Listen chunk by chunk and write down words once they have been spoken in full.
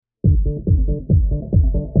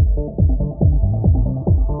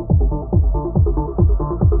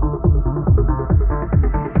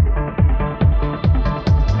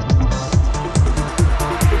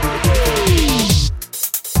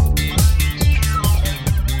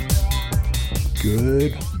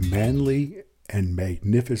Good, manly, and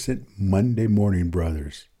magnificent Monday morning,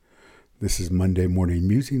 brothers. This is Monday Morning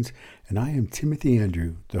Musings, and I am Timothy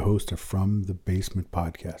Andrew, the host of From the Basement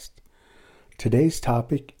podcast. Today's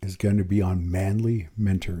topic is going to be on manly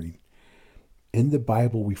mentoring. In the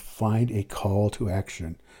Bible, we find a call to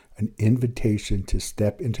action, an invitation to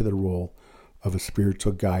step into the role of a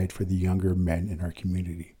spiritual guide for the younger men in our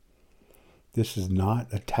community. This is not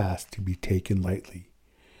a task to be taken lightly.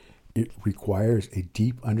 It requires a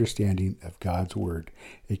deep understanding of God's Word,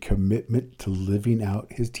 a commitment to living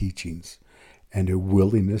out His teachings, and a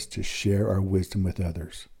willingness to share our wisdom with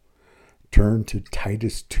others. Turn to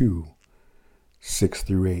Titus 2,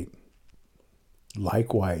 6-8.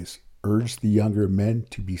 Likewise, urge the younger men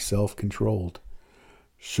to be self-controlled.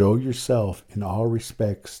 Show yourself in all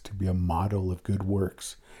respects to be a model of good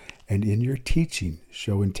works, and in your teaching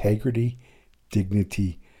show integrity,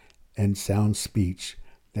 dignity, and sound speech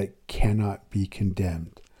that cannot be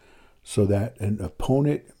condemned, so that an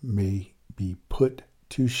opponent may be put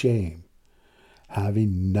to shame,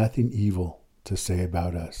 having nothing evil to say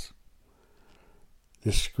about us.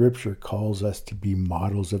 This scripture calls us to be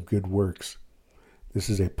models of good works. This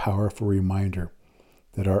is a powerful reminder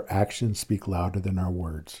that our actions speak louder than our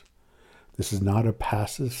words. This is not a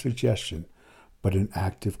passive suggestion, but an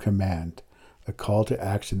active command, a call to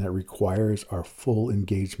action that requires our full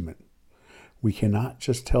engagement. We cannot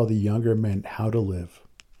just tell the younger men how to live.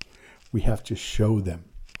 We have to show them.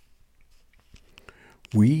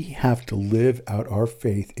 We have to live out our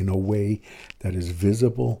faith in a way that is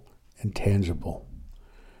visible and tangible.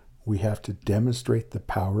 We have to demonstrate the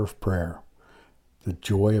power of prayer, the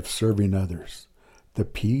joy of serving others, the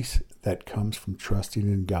peace that comes from trusting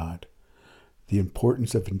in God, the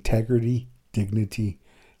importance of integrity, dignity,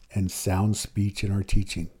 and sound speech in our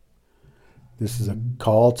teaching. This is a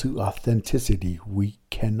call to authenticity. We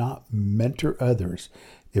cannot mentor others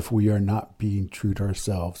if we are not being true to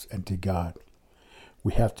ourselves and to God.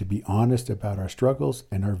 We have to be honest about our struggles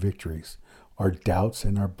and our victories, our doubts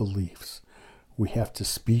and our beliefs. We have to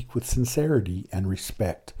speak with sincerity and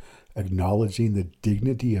respect, acknowledging the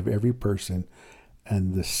dignity of every person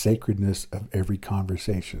and the sacredness of every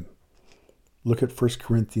conversation. Look at 1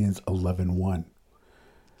 Corinthians 11:1.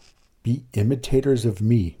 Be imitators of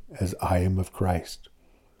me as I am of Christ.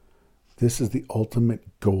 This is the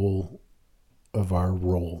ultimate goal of our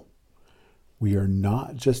role. We are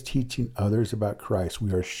not just teaching others about Christ,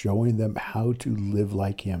 we are showing them how to live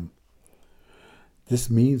like Him. This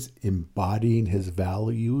means embodying His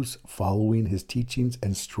values, following His teachings,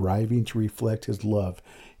 and striving to reflect His love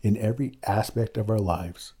in every aspect of our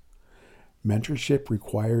lives. Mentorship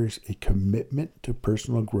requires a commitment to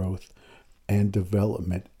personal growth and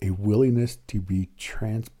development, a willingness to be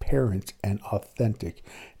transparent and authentic,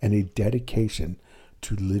 and a dedication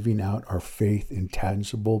to living out our faith in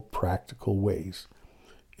tangible, practical ways.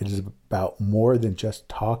 It is about more than just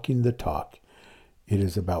talking the talk. It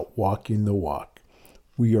is about walking the walk.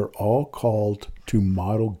 We are all called to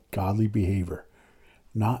model godly behavior,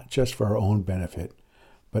 not just for our own benefit,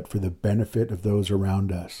 but for the benefit of those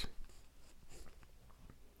around us.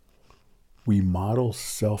 We model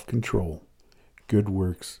self-control, good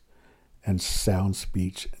works, and sound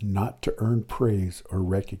speech, not to earn praise or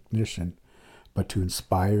recognition, but to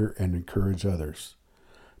inspire and encourage others,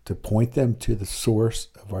 to point them to the source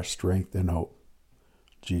of our strength and hope,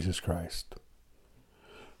 Jesus Christ.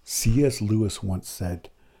 C.S. Lewis once said,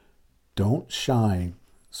 "Don't shine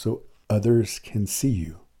so others can see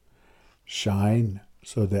you. Shine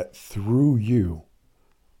so that through you,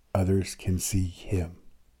 others can see Him."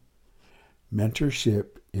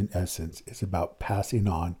 Mentorship, in essence, is about passing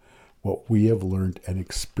on what we have learned and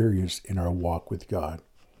experienced in our walk with God.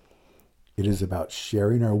 It is about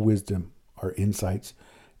sharing our wisdom, our insights,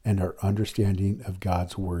 and our understanding of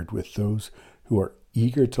God's Word with those who are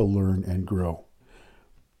eager to learn and grow.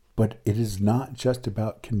 But it is not just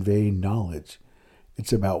about conveying knowledge.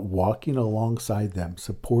 It's about walking alongside them,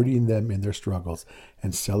 supporting them in their struggles,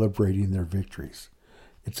 and celebrating their victories.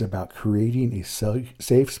 It's about creating a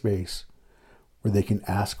safe space where they can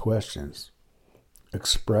ask questions,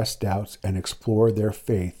 express doubts, and explore their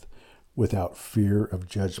faith without fear of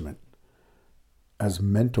judgment. As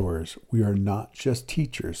mentors, we are not just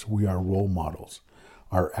teachers, we are role models.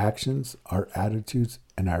 Our actions, our attitudes,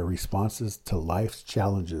 and our responses to life's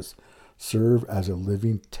challenges serve as a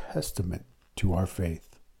living testament to our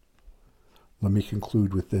faith. Let me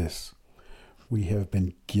conclude with this. We have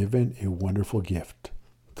been given a wonderful gift,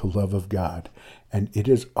 the love of God, and it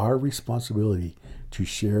is our responsibility to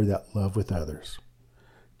share that love with others.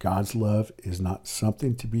 God's love is not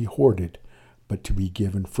something to be hoarded, but to be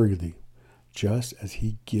given freely, just as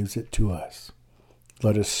He gives it to us.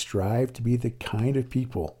 Let us strive to be the kind of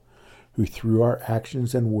people who, through our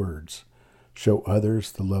actions and words, show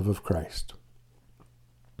others the love of Christ.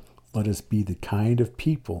 Let us be the kind of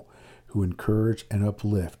people who encourage and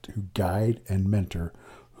uplift, who guide and mentor,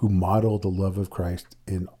 who model the love of Christ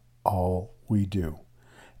in all we do.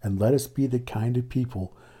 And let us be the kind of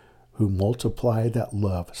people who multiply that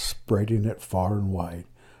love, spreading it far and wide,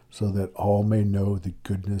 so that all may know the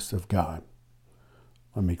goodness of God.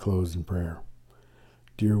 Let me close in prayer.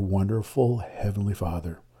 Dear wonderful Heavenly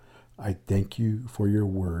Father, I thank you for your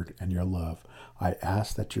word and your love. I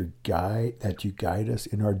ask that you guide us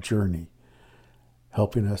in our journey,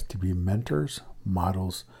 helping us to be mentors,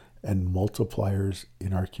 models, and multipliers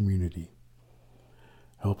in our community.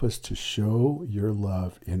 Help us to show your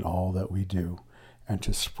love in all that we do and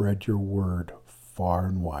to spread your word far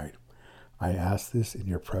and wide. I ask this in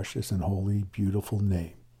your precious and holy, beautiful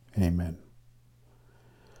name. Amen.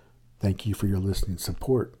 Thank you for your listening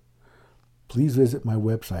support. Please visit my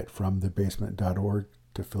website, fromthebasement.org,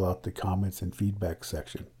 to fill out the comments and feedback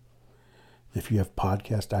section. If you have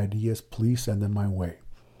podcast ideas, please send them my way.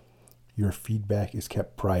 Your feedback is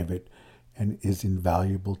kept private and is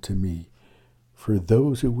invaluable to me. For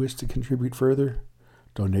those who wish to contribute further,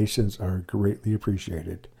 donations are greatly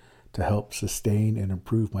appreciated to help sustain and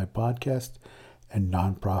improve my podcast and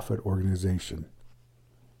nonprofit organization.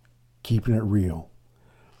 Keeping it real.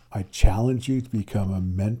 I challenge you to become a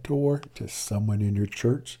mentor to someone in your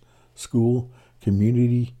church, school,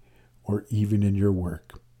 community, or even in your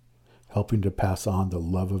work, helping to pass on the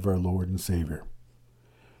love of our Lord and Savior.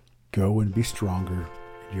 Go and be stronger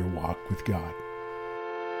in your walk with God.